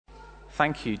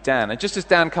Thank you, Dan. And just as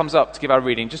Dan comes up to give our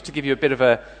reading, just to give you a bit of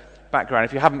a background,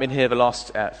 if you haven't been here the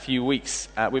last few weeks,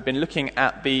 we've been looking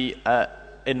at the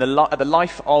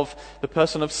life of the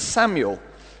person of Samuel,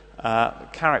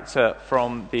 character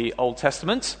from the Old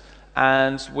Testament.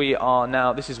 And we are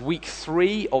now, this is week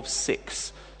 3 of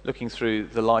 6, looking through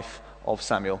the life of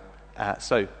Samuel.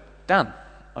 So, Dan,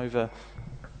 over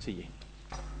to you.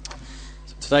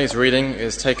 Today's reading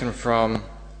is taken from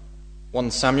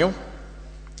 1 Samuel,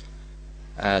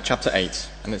 chapter 8,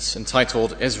 and it's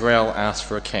entitled, Israel Asked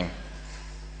for a King.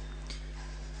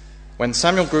 When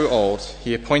Samuel grew old,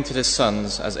 he appointed his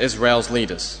sons as Israel's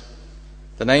leaders.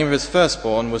 The name of his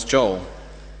firstborn was Joel,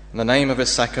 and the name of his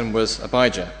second was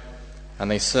Abijah, and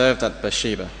they served at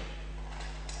Beersheba.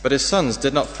 But his sons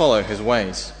did not follow his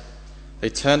ways. They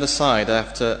turned aside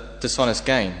after dishonest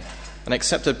gain, and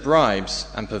accepted bribes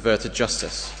and perverted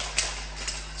justice.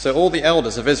 So all the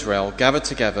elders of Israel gathered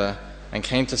together and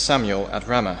came to Samuel at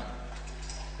Ramah.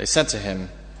 They said to him,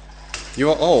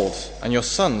 "You are old, and your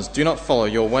sons do not follow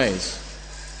your ways.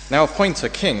 Now appoint a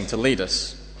king to lead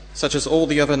us, such as all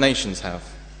the other nations have."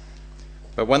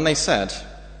 But when they said,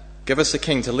 "Give us a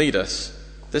king to lead us,"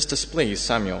 this displeased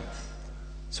Samuel.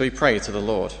 So he prayed to the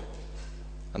Lord.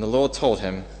 And the Lord told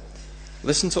him,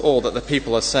 "Listen to all that the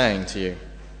people are saying to you.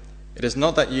 It is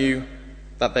not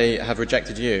that they have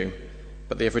rejected you,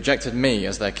 but they have rejected me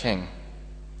as their king,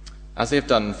 as they have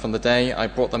done from the day I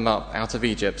brought them up out of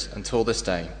Egypt until this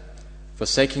day,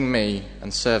 forsaking me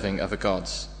and serving other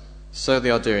gods. So they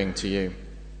are doing to you.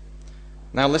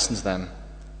 Now listen to them,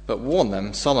 but warn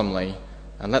them solemnly,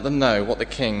 and let them know what the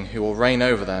king who will reign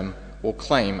over them will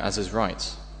claim as his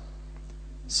right."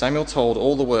 Samuel told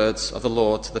all the words of the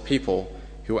Lord to the people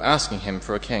who were asking him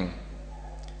for a king.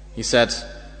 He said,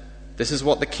 "This is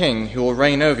what the king who will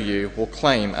reign over you will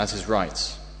claim as his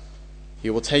right. He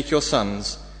will take your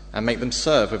sons and make them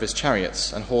serve with his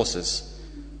chariots and horses,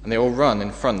 and they will run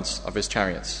in front of his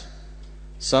chariots.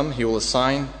 Some he will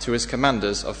assign to his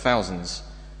commanders of thousands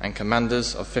and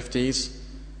commanders of 50s,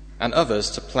 and others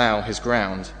to plough his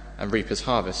ground and reap his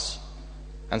harvests,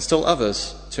 and still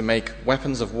others to make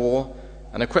weapons of war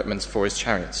and equipment for his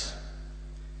chariots.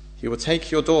 He will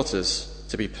take your daughters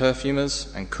to be perfumers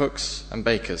and cooks and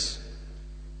bakers.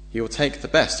 He will take the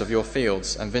best of your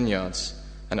fields and vineyards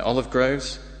and olive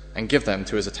groves and give them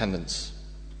to his attendants.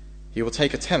 He will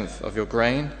take 1/10 of your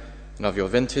grain and of your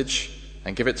vintage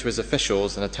and give it to his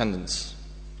officials and attendants.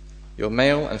 Your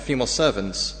male and female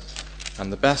servants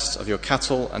and the best of your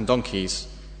cattle and donkeys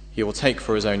he will take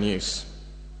for his own use.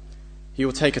 He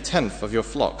will take 1/10 of your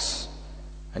flocks,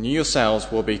 and you yourselves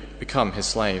will become his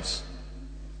slaves.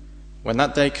 When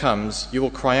that day comes, you will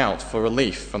cry out for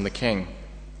relief from the king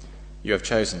you have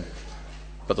chosen,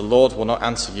 but the Lord will not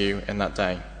answer you in that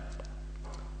day."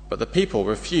 But the people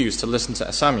refused to listen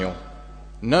to Samuel.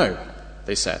 "No,"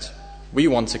 they said, "we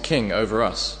want a king over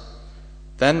us.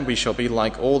 Then we shall be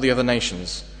like all the other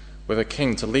nations, with a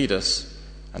king to lead us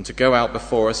and to go out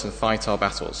before us and fight our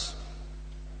battles."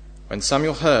 When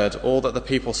Samuel heard all that the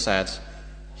people said,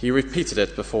 he repeated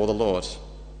it before the Lord.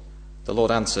 The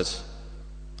Lord answered,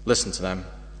 "Listen to them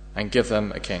and give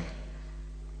them a king."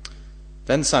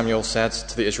 Then Samuel said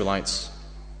to the Israelites,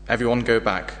 "Everyone go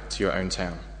back to your own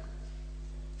town."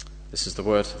 This is the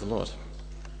word of the Lord.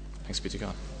 Thanks be to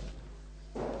God.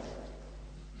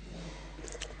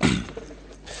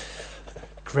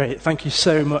 Great. Thank you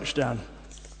so much, Dan.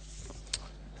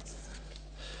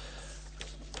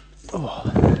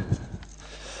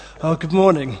 Oh, good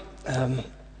morning.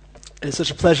 It's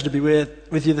such a pleasure to be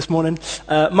with you this morning.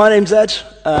 My name's Ed.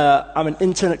 I'm an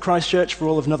intern at Christ Church for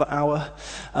all of another hour.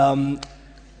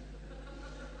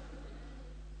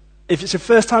 If it's your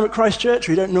first time at Christ Church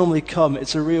or you don't normally come,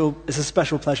 it's a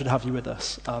special pleasure to have you with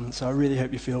us. So I really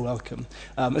hope you feel welcome.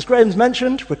 As Graham's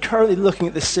mentioned, we're currently looking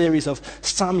at this series of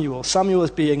Samuel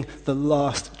as being the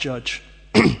last judge.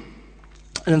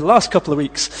 And in the last couple of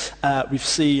weeks, we've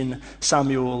seen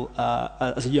Samuel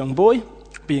as a young boy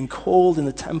being called in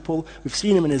the temple. We've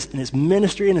seen him in his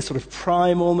ministry, in his sort of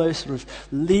prime almost, sort of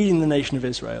leading the nation of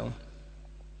Israel.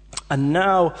 And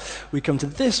now we come to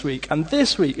this week, and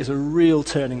this week is a real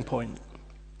turning point.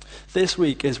 This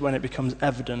week is when it becomes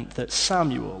evident that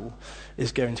Samuel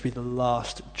is going to be the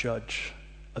last judge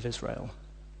of Israel.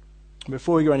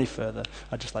 Before we go any further,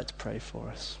 I'd just like to pray for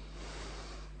us.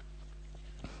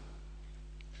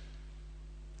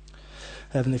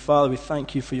 Heavenly Father, we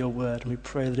thank you for your word, and we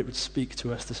pray that it would speak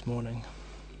to us this morning.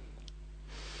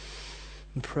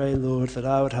 And pray, Lord, that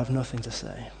I would have nothing to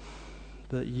say,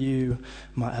 but you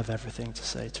might have everything to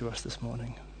say to us this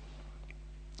morning.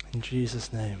 In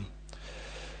Jesus' name,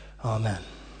 amen.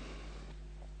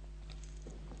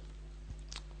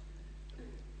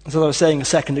 As I was saying a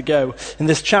second ago, in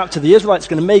this chapter, the Israelites are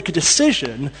going to make a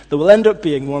decision that will end up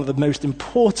being one of the most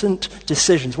important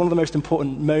decisions, one of the most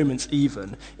important moments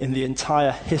even in the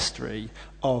entire history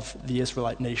of the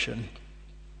Israelite nation.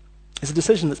 It's a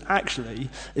decision that actually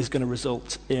is going to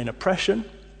result in oppression,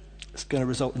 it's going to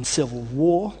result in civil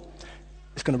war,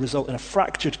 it's going to result in a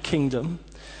fractured kingdom,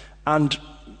 and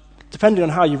depending on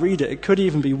how you read it, it could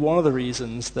even be one of the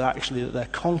reasons that actually that they're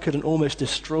conquered and almost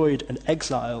destroyed and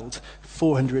exiled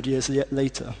 400 years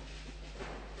later.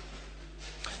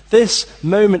 This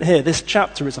moment here, this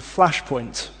chapter, is a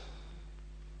flashpoint.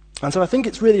 And so I think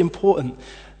it's really important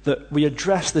that we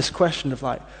address this question of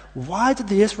why did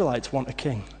the Israelites want a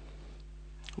king?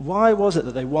 Why was it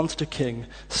that they wanted a king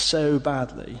so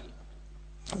badly?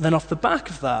 And then off the back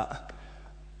of that,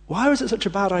 why was it such a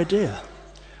bad idea?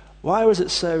 Why was it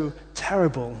so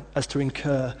terrible as to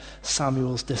incur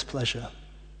Samuel's displeasure?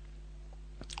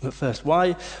 But first,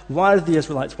 why did the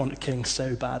Israelites want a king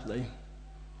so badly?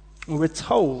 Well, we're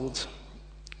told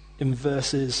in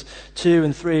verses 2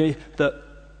 and 3 that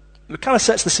it kind of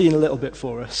sets the scene a little bit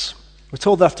for us. We're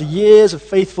told that after years of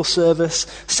faithful service,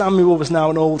 Samuel was now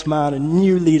an old man and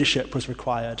new leadership was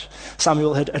required.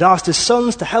 Samuel had asked his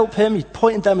sons to help him. He'd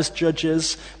appointed them as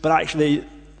judges, but actually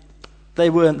they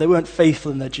weren't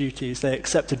faithful in their duties. They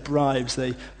accepted bribes.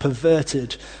 They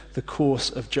perverted the course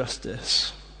of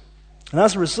justice. And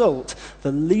as a result,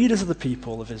 the leaders of the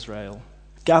people of Israel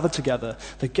gather together.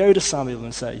 They go to Samuel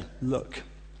and say, look,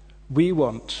 we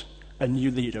want a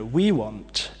new leader. We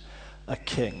want a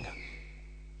king.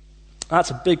 That's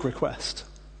a big request.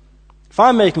 If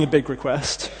I'm making a big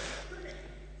request,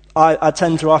 I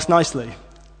tend to ask nicely.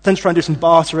 I tend to try and do some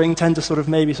bartering, tend to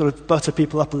maybe butter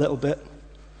people up a little bit.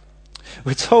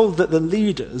 We're told that the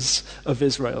leaders of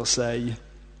Israel say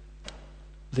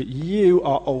that you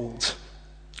are old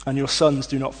and your sons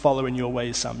do not follow in your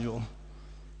ways, Samuel.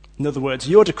 In other words,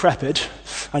 you're decrepit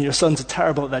and your sons are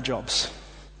terrible at their jobs.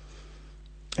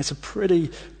 It's a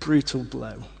pretty brutal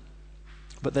blow.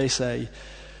 But they say,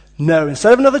 no,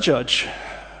 instead of another judge,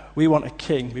 we want a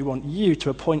king. We want you to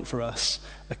appoint for us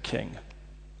a king.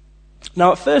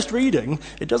 Now, at first reading,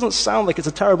 it doesn't sound like it's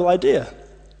a terrible idea.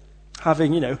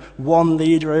 Having, one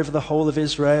leader over the whole of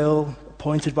Israel,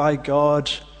 appointed by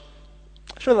God.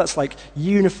 Sure, that's like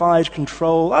unified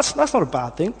control. That's not a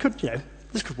bad thing.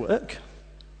 This could work.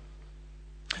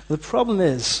 The problem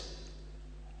is,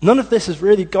 none of this is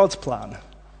really God's plan.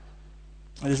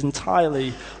 It is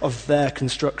entirely of their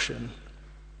construction.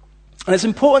 And it's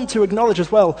important to acknowledge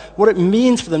as well what it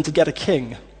means for them to get a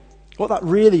king, what that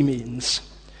really means.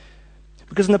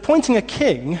 Because in appointing a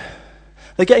king,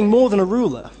 they're getting more than a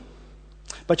ruler.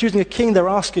 By choosing a king, they're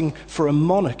asking for a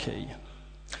monarchy.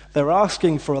 They're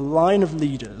asking for a line of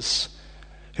leaders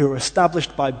who are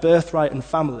established by birthright and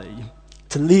family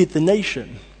to lead the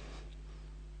nation.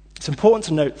 It's important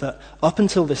to note that up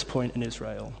until this point in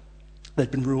Israel,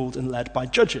 they'd been ruled and led by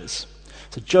judges.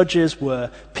 So judges were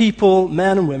people,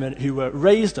 men and women, who were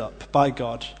raised up by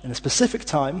God in a specific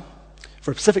time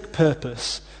for a specific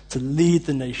purpose to lead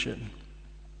the nation.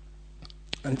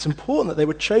 And it's important that they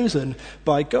were chosen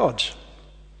by God.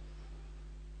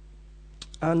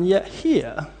 And yet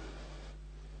here,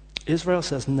 Israel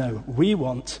says, no, we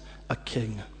want a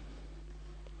king.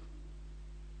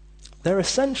 They're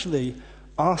essentially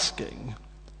asking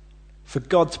for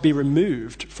God to be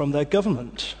removed from their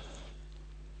government.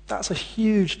 That's a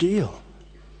huge deal.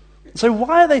 So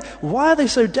why are they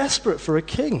so desperate for a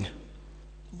king?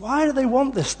 Why do they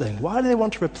want this thing? Why do they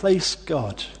want to replace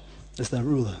God as their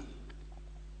ruler?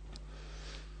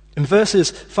 In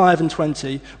verses 5 and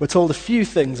 20, we're told a few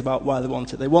things about why they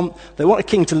want it. They want a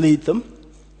king to lead them.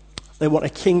 They want a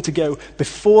king to go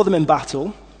before them in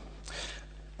battle.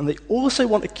 And they also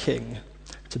want a king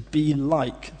to be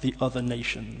like the other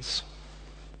nations.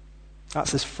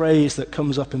 That's this phrase that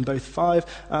comes up in both 5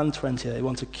 and 20. They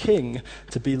want a king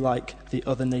to be like the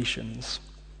other nations.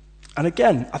 And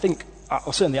again, I think,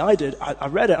 or certainly I did, I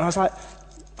read it and I was like,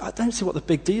 I don't see what the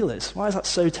big deal is. Why is that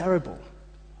so terrible?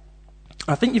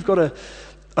 I think you've got to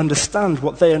understand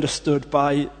what they understood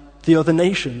by the other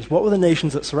nations. What were the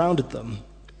nations that surrounded them?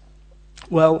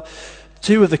 Well,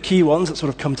 two of the key ones that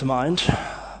sort of come to mind.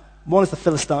 One is the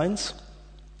Philistines.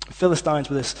 The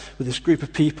Philistines were this group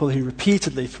of people who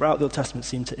repeatedly throughout the Old Testament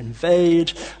seemed to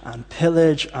invade and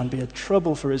pillage and be a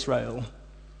trouble for Israel.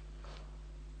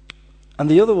 And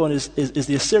the other one is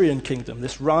the Assyrian kingdom,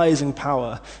 this rising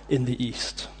power in the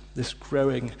east, this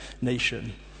growing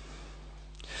nation.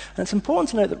 And it's important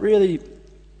to note that really,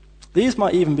 these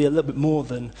might even be a little bit more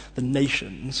than the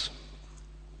nations.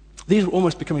 These are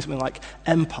almost becoming something like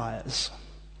empires.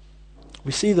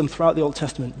 We see them throughout the Old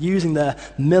Testament using their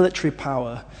military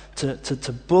power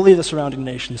to bully the surrounding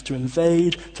nations, to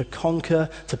invade, to conquer,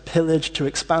 to pillage, to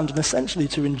expand, and essentially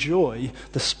to enjoy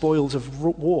the spoils of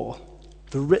war,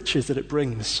 the riches that it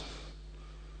brings.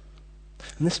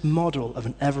 And this model of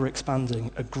an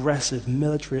ever-expanding, aggressive,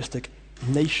 militaristic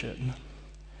nation,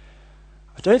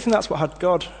 I don't think that's what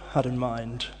God had in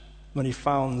mind when he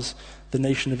founds the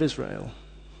nation of Israel.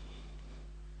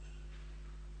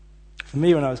 For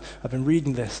me, I've been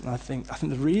reading this, and I think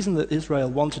the reason that Israel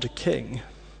wanted a king,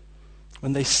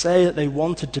 when they say that they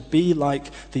wanted to be like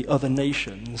the other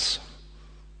nations,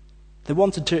 they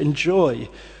wanted to enjoy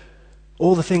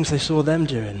all the things they saw them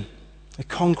doing, the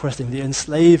conquesting, the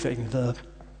enslaving, the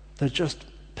just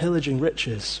pillaging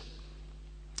riches.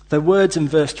 Their words in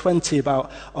verse 20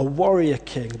 about a warrior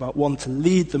king, about one to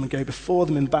lead them and go before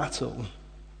them in battle,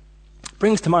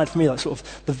 brings to mind for me like sort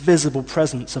of the visible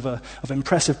presence of an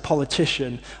impressive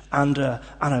politician and a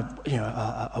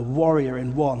warrior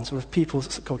in one. Sort of people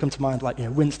come to mind like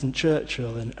Winston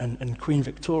Churchill and Queen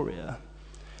Victoria.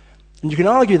 And you can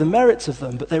argue the merits of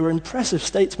them, but they were impressive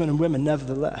statesmen and women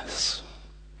nevertheless.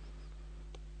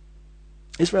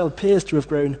 Israel appears to have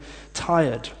grown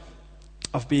tired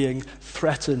of being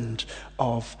threatened,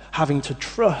 of having to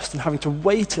trust and having to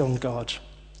wait on God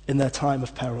in their time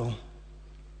of peril.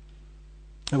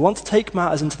 They want to take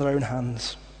matters into their own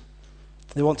hands.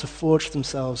 They want to forge for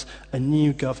themselves a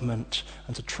new government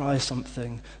and to try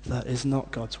something that is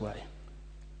not God's way.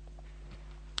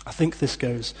 I think this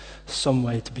goes some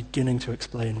way to beginning to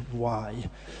explain why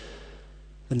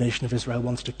the nation of Israel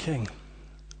wanted a king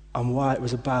and why it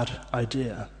was a bad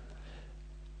idea.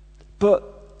 But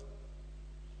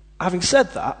having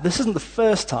said that, this isn't the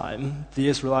first time the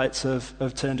Israelites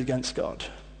have turned against God.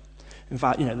 In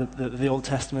fact, the Old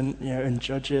Testament, and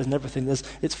Judges and everything,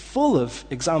 it's full of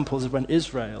examples of when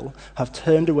Israel have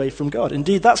turned away from God.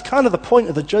 Indeed, that's kind of the point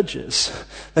of the Judges.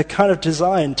 They're kind of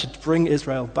designed to bring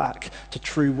Israel back to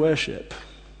true worship.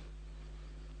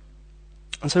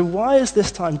 And so why is this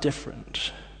time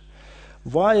different?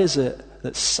 Why is it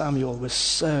that Samuel was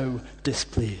so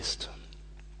displeased?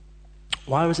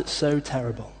 Why was it so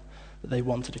terrible that they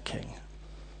wanted a king?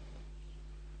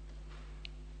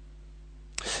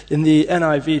 In the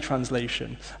NIV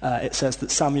translation, it says that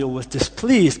Samuel was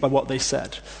displeased by what they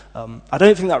said. I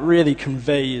don't think that really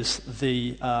conveys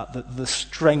the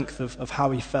strength of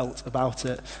how he felt about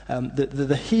it.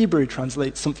 The Hebrew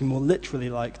translates something more literally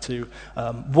like to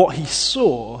what he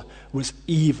saw was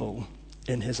evil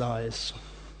in his eyes.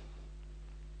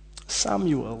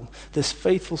 Samuel, this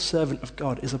faithful servant of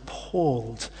God, is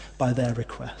appalled by their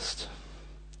request.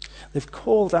 They've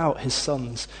called out his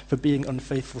sons for being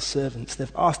unfaithful servants.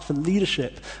 They've asked for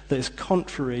leadership that is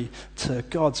contrary to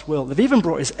God's will. They've even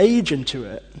brought his age into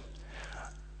it.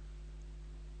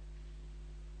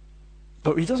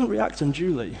 But he doesn't react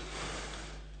unduly.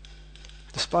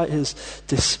 Despite his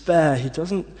despair, he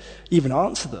doesn't even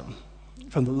answer them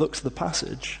from the looks of the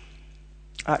passage.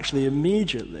 Actually,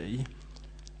 immediately,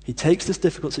 he takes this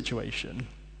difficult situation,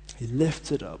 he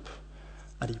lifts it up,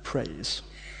 and he prays.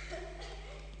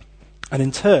 And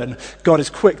in turn, God is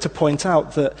quick to point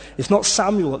out that it's not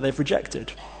Samuel that they've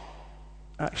rejected.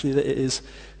 Actually, that it is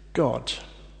God.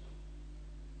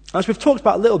 As we've talked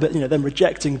about a little bit, them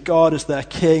rejecting God as their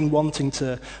king, wanting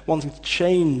to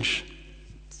change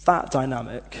that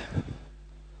dynamic.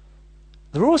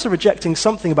 They're also rejecting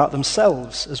something about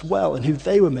themselves as well and who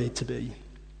they were made to be.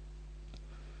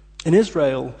 In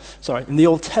the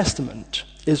Old Testament,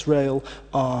 Israel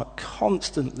are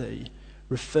constantly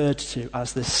referred to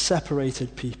as this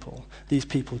separated people, these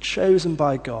people chosen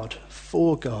by God,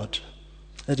 for God.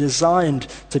 They're designed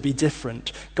to be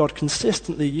different. God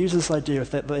consistently uses this idea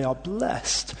that they are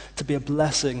blessed to be a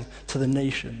blessing to the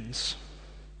nations.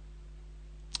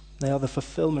 They are the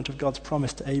fulfillment of God's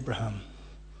promise to Abraham.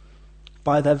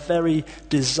 By their very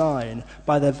design,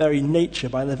 by their very nature,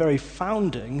 by their very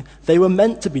founding, they were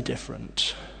meant to be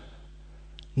different,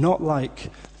 not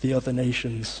like the other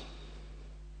nations.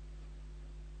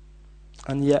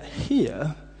 And yet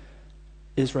here,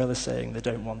 Israel is saying they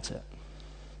don't want it.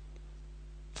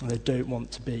 And they don't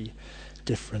want to be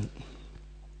different.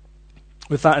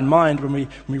 With that in mind, when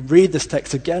we read this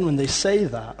text again, when they say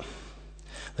that,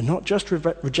 they're not just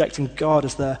rejecting God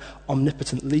as their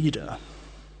omnipotent leader.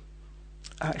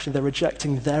 Actually, they're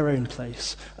rejecting their own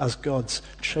place as God's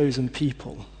chosen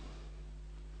people.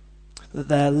 That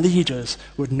their leaders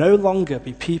would no longer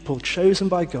be people chosen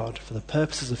by God for the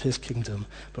purposes of his kingdom,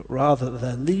 but rather that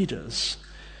their leaders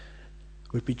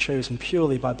would be chosen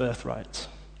purely by birthright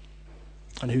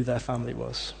and who their family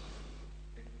was.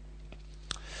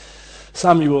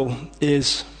 Samuel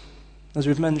is, as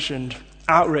we've mentioned,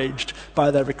 outraged by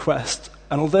their request.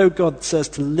 And although God says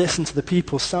to listen to the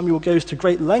people, Samuel goes to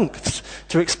great lengths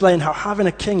to explain how having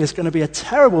a king is going to be a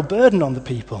terrible burden on the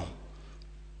people.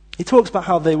 He talks about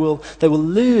how they will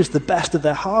lose the best of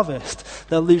their harvest.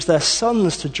 They'll lose their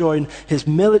sons to join his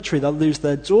military. They'll lose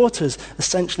their daughters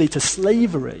essentially to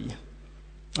slavery.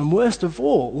 And worst of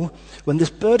all, when this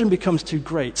burden becomes too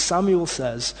great, Samuel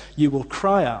says, "You will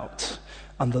cry out,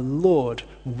 and the Lord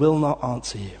will not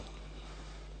answer you."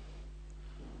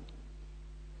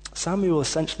 Samuel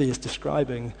essentially is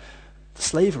describing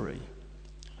slavery.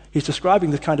 He's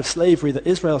describing the kind of slavery that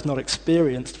Israel has not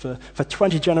experienced for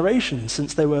 20 generations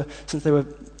since they were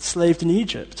slaved in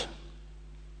Egypt.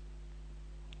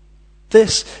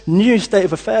 This new state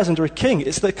of affairs under a king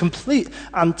is the complete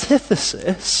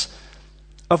antithesis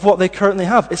of what they currently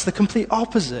have. It's the complete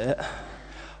opposite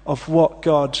of what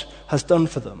God has done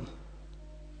for them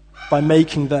by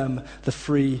making them the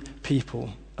free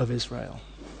people of Israel.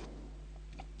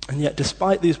 And yet,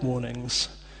 despite these warnings,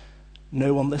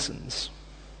 no one listens.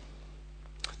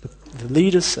 The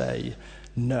leaders say,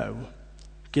 "No,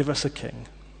 give us a king."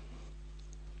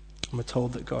 And we're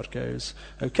told that God goes,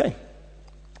 Okay,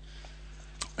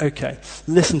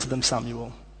 listen to them,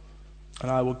 Samuel, and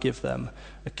I will give them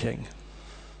a king."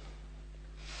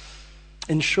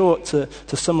 In short, to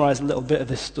summarize a little bit of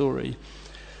this story,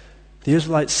 the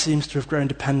Israelites seems to have grown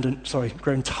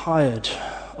tired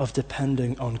of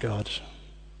depending on God.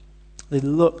 They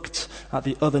looked at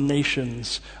the other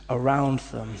nations around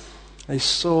them. They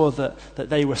saw that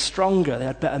they were stronger, they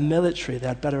had better military, they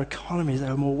had better economies, they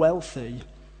were more wealthy.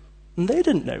 And they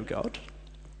didn't know God.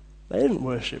 They didn't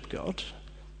worship God.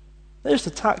 They just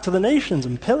attacked other nations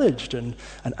and pillaged and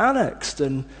annexed.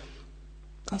 And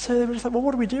so they were just like, well,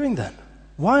 what are we doing then?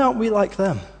 Why aren't we like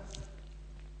them?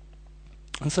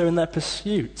 And so in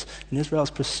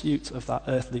Israel's pursuit of that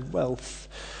earthly wealth,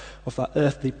 of that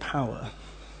earthly power,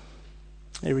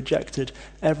 they rejected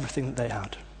everything that they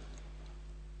had.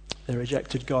 They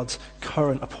rejected God's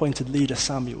current appointed leader,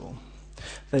 Samuel.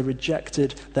 They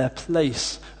rejected their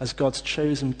place as God's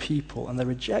chosen people, and they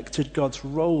rejected God's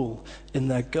role in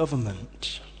their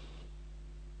government.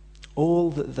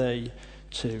 All that they,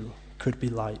 too, could be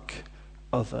like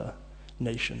other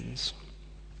nations.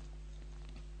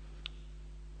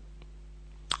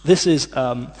 This is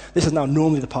now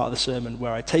normally the part of the sermon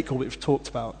where I take all we've talked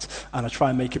about and I try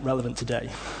and make it relevant today.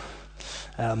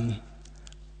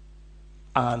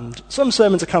 And some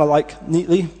sermons are kind of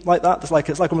neatly like that. It's like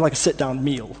almost like a sit-down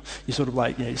meal. You sort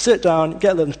of you sit down,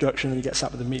 get a little introduction, and you get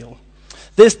sat with a meal.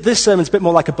 This sermon's a bit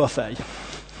more like a buffet,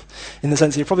 in the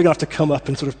sense that you're probably going to have to come up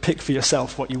and sort of pick for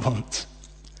yourself what you want.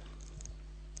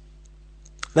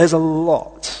 There's a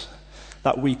lot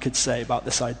that we could say about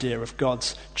this idea of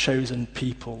God's chosen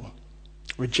people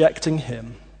rejecting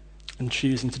him and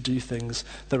choosing to do things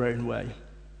their own way.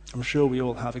 I'm sure we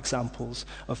all have examples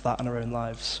of that in our own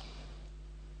lives.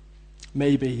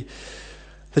 Maybe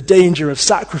the danger of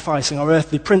sacrificing our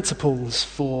earthly principles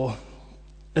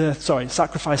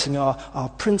sacrificing our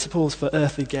principles for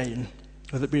earthly gain,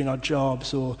 whether it be in our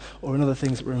jobs or in other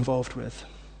things that we're involved with.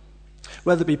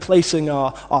 Whether it be placing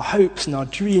our hopes and our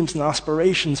dreams and our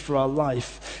aspirations for our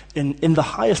life in the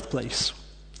highest place,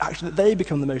 actually that they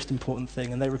become the most important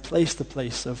thing and they replace the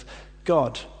place of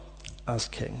God as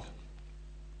king.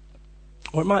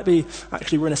 Or it might be,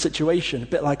 actually, we're in a situation a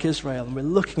bit like Israel, and we're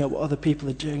looking at what other people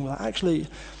are doing. We're like, actually,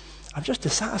 I'm just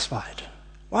dissatisfied.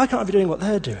 Why can't I be doing what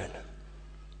they're doing?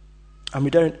 And we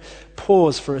don't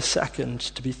pause for a second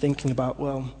to be thinking about,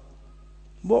 well,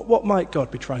 what might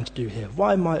God be trying to do here?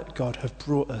 Why might God have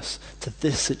brought us to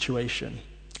this situation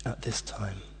at this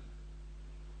time?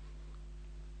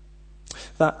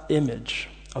 That image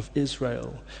of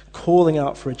Israel calling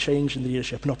out for a change in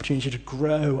leadership, an opportunity to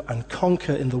grow and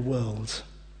conquer in the world,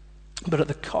 but at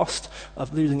the cost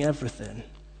of losing everything.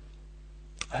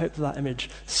 I hope that image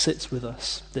sits with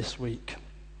us this week.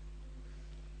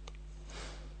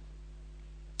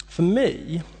 For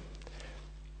me,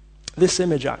 this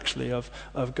image actually of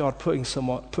God putting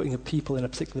a people in a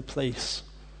particular place,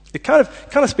 it kind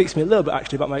of speaks to me a little bit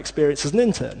actually about my experience as an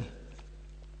intern.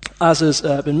 As has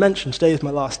been mentioned, today is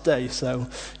my last day, so,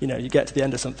 you get to the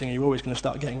end of something and you're always going to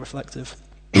start getting reflective.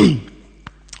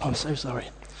 I'm so sorry.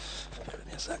 Bear with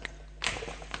me a sec.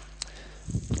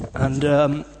 And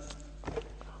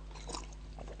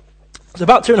so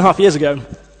about 2.5 years ago,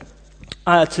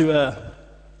 I had to,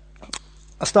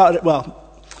 I started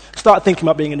thinking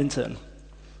about being an intern.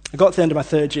 I got to the end of my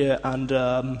third year, and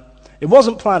it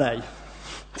wasn't plan A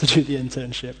to do the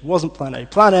internship. It wasn't plan A.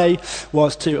 Plan A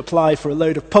was to apply for a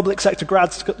load of public sector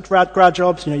grad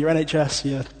jobs, your NHS,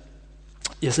 your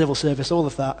your civil service, all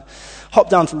of that, hop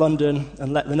down to London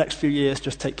and let the next few years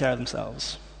just take care of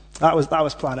themselves. That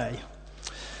was plan A.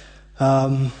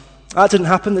 That didn't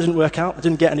happen, that didn't work out. I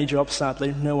didn't get any jobs,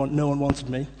 sadly. No one wanted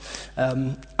me.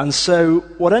 And so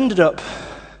what ended up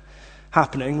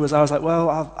happening was I was like, well,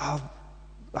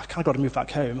 I've kind of got to move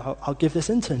back home. I'll give this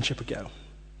internship a go.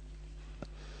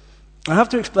 I have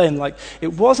to explain,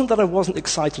 it wasn't that I wasn't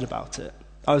excited about it.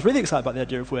 I was really excited about the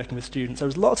idea of working with students. There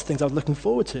was lots of things I was looking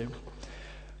forward to.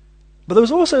 But there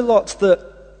was also lots that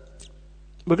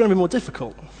were going to be more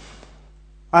difficult.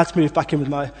 I had to move back in with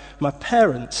my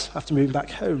parents after moving back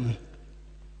home.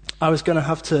 I was going to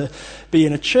have to be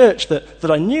in a church that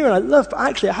I knew and I loved, but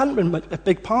actually I hadn't been a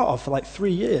big part of for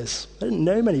 3 years. I didn't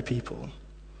know many people.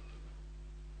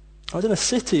 I was in a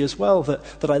city as well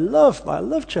that I loved. I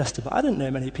loved Chester, but I didn't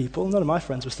know many people. None of my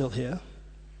friends were still here.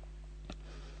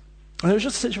 And it was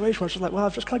just a situation where I was just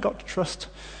I've just kind of got to trust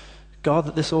God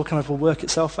that this all kind of will work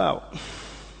itself out.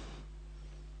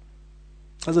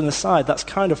 As an aside, that's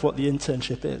kind of what the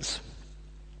internship is.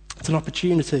 It's an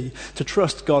opportunity to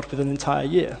trust God with an entire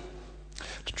year.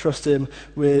 To trust Him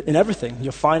in everything.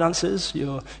 Your finances,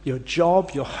 your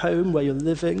job, your home, where you're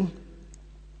living.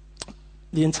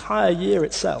 The entire year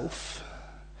itself,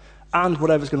 and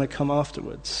whatever's going to come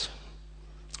afterwards.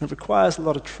 It requires a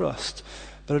lot of trust,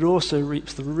 but it also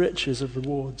reaps the riches of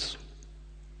rewards.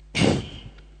 And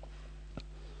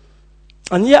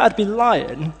yet I'd be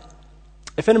lying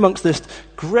if in amongst this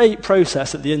great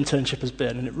process that the internship has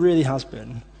been, and it really has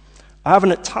been, I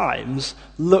haven't at times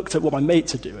looked at what my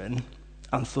mates are doing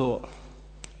and thought,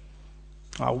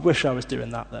 I wish I was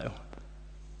doing that though.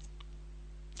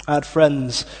 I had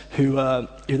friends who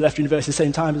left university at the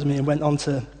same time as me and went on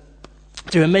to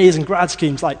do amazing grad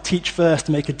schemes like Teach First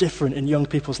to make a difference in young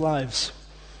people's lives.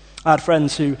 I had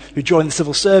friends who joined the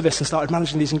civil service and started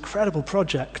managing these incredible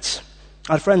projects.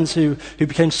 I had friends who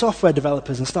became software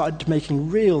developers and started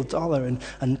making real dollar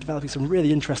and developing some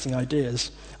really interesting ideas.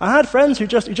 I had friends who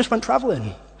just went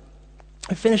traveling,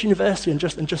 who finished university and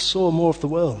just saw more of the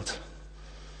world.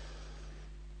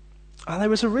 And there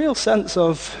was a real sense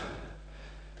of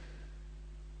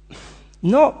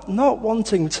not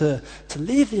wanting to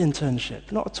leave the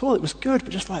internship, not at all. It was good, but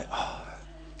just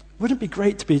wouldn't it be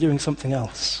great to be doing something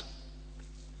else?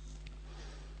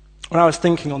 When I was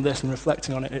thinking on this and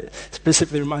reflecting on it, it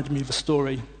specifically reminded me of a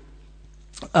story.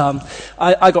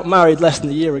 I got married less than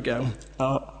a year ago.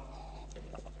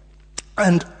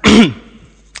 And,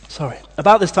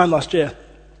 about this time last year,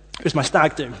 it was my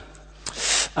stag do.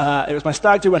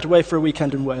 Went away for a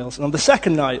weekend in Wales. And on the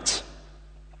second night,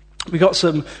 we got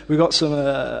some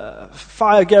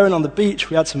fire going on the beach.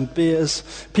 We had some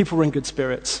beers. People were in good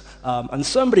spirits. And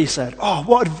somebody said,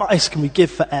 what advice can we give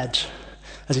for Ed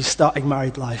as he's starting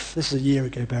married life? This is a year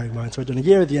ago, bearing in mind. So I'd done a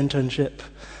year of the internship.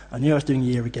 I knew I was doing a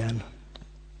year again.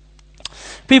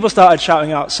 People started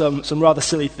shouting out some rather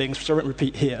silly things, which I won't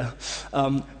repeat here.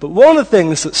 But one of the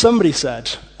things that somebody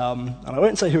said, and I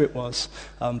won't say who it was,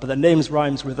 but their names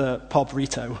rhymes with Pop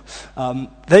Rito.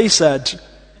 They said,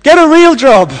 "Get a real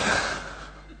job."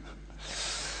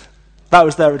 That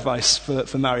was their advice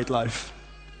for married life.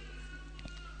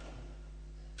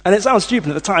 And it sounds stupid.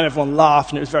 At the time, everyone laughed,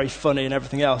 and it was very funny and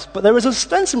everything else. But there was a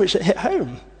sense in which it hit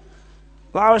home.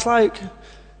 I was like,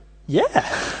 yeah,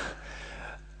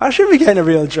 I should be getting a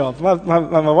real job. My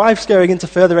wife's going into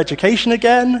further education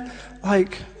again.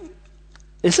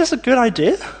 Is this a good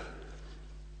idea?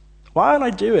 Why aren't I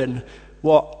doing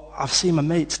what I've seen my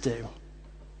mates do?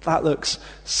 That looks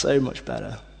so much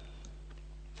better.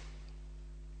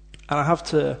 And I have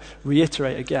to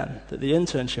reiterate again that the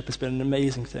internship has been an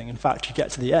amazing thing. In fact, you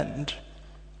get to the end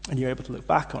and you're able to look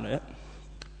back on it.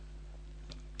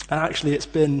 And actually it's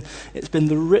been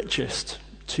the richest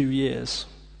 2 years.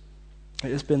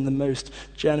 It has been the most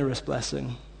generous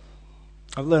blessing.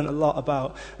 I've learned a lot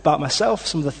about myself,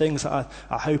 some of the things that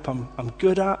I hope I'm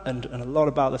good at, and a lot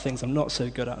about the things I'm not so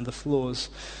good at and the flaws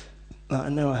that I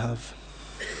know I have.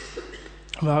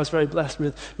 Well, I was very blessed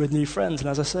with new friends, and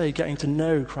as I say, getting to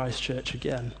know Christ Church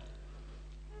again.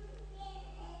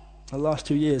 The last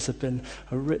 2 years have been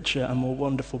a richer and more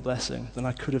wonderful blessing than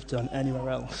I could have done anywhere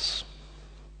else.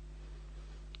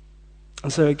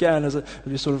 And so again, as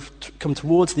we sort of come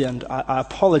towards the end, I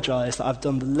apologize that I've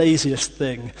done the laziest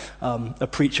thing a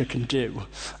preacher can do,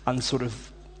 and sort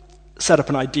of set up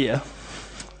an idea,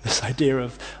 this idea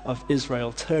of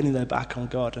Israel turning their back on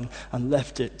God, and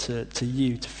left it to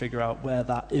you to figure out where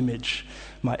that image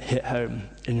might hit home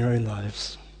in your own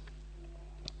lives.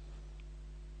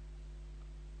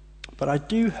 But I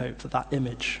do hope that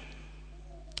image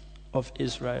of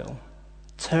Israel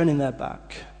turning their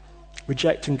back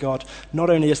rejecting God not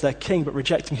only as their king, but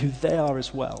rejecting who they are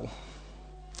as well.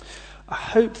 I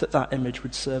hope that that image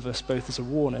would serve us both as a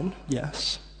warning,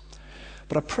 yes,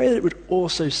 but I pray that it would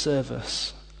also serve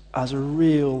us as a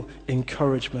real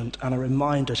encouragement and a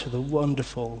reminder to the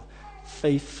wonderful,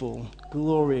 faithful,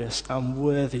 glorious, and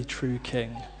worthy true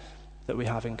King that we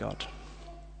have in God.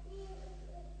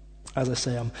 As I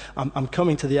say, I'm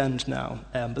coming to the end now,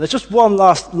 but there's just one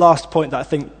last point that I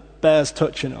think bears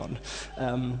touching on.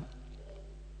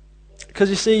 Because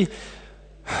you see,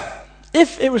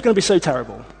 if it was going to be so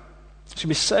terrible, it's going to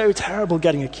be so terrible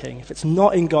getting a king, if it's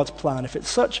not in God's plan, if it's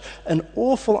such an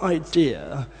awful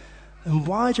idea, then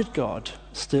why did God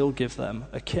still give them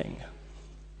a king?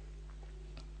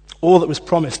 All that was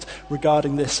promised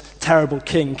regarding this terrible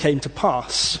king came to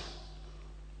pass.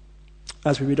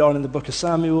 As we read on in the book of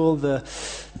Samuel, their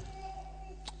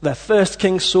first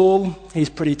king, Saul, he's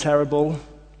pretty terrible.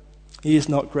 He's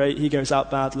not great. He goes out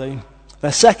badly.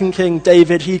 Their second king,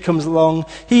 David, he comes along.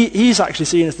 He's actually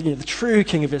seen as the true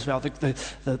king of Israel,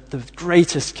 the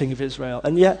greatest king of Israel.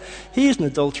 And yet, he's an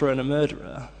adulterer and a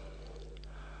murderer.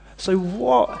 So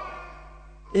what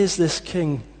is this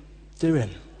king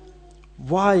doing?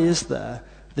 Why is there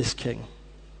this king?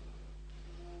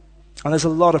 And there's a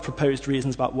lot of proposed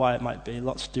reasons about why it might be,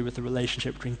 lots to do with the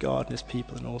relationship between God and his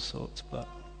people and all sorts, but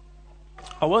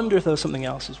I wonder if there was something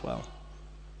else as well.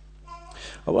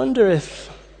 I wonder if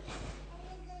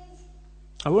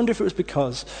it was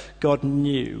because God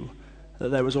knew that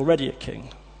there was already a king.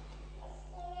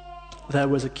 There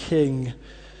was a king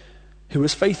who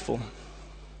was faithful,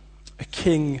 a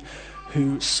king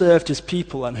who served his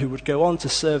people and who would go on to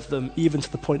serve them even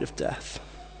to the point of death.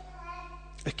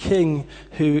 A king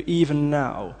who even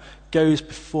now goes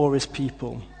before his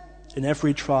people in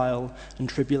every trial and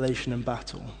tribulation and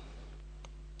battle.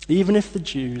 Even if the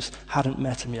Jews hadn't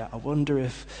met him yet, I wonder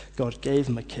if God gave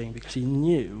them a king because he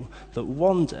knew that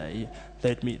one day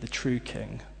they'd meet the true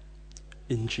king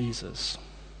in Jesus.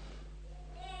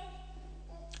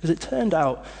 Because it turned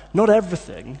out not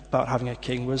everything about having a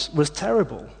king was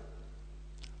terrible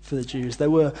for the Jews. There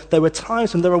were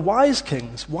times when there were wise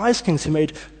kings who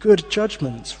made good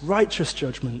judgments, righteous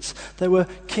judgments. There were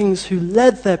kings who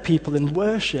led their people in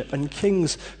worship and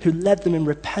kings who led them in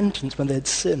repentance when they had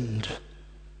sinned.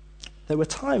 There were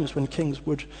times when kings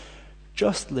would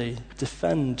justly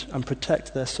defend and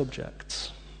protect their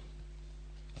subjects.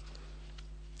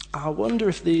 I wonder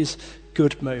if these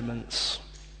good moments,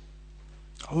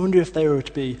 I wonder if they were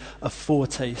to be a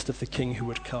foretaste of the king who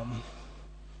would come.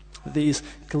 These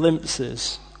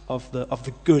glimpses of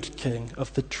the good king,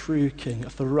 of the true king,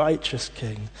 of the righteous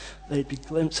king, they'd be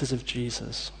glimpses of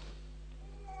Jesus,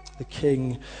 the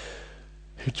king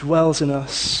who dwells in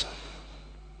us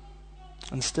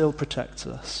and still protects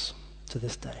us to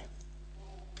this day.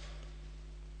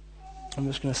 I'm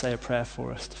just going to say a prayer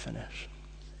for us to finish.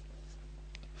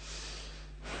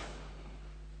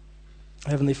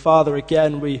 Heavenly Father,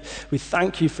 again, we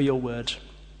thank you for your word.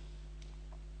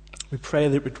 We pray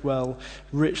that it would dwell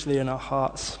richly in our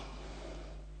hearts.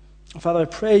 Father, I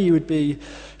pray you would be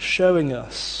showing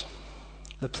us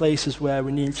the places where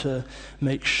we need to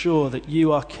make sure that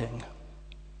you are King,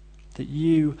 that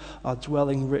you are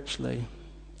dwelling richly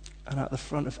and at the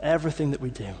front of everything that we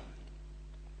do.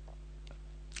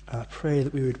 And I pray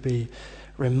that we would be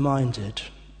reminded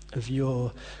of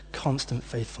your constant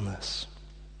faithfulness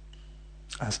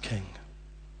as King.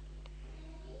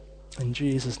 In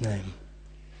Jesus' name,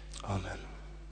 amen.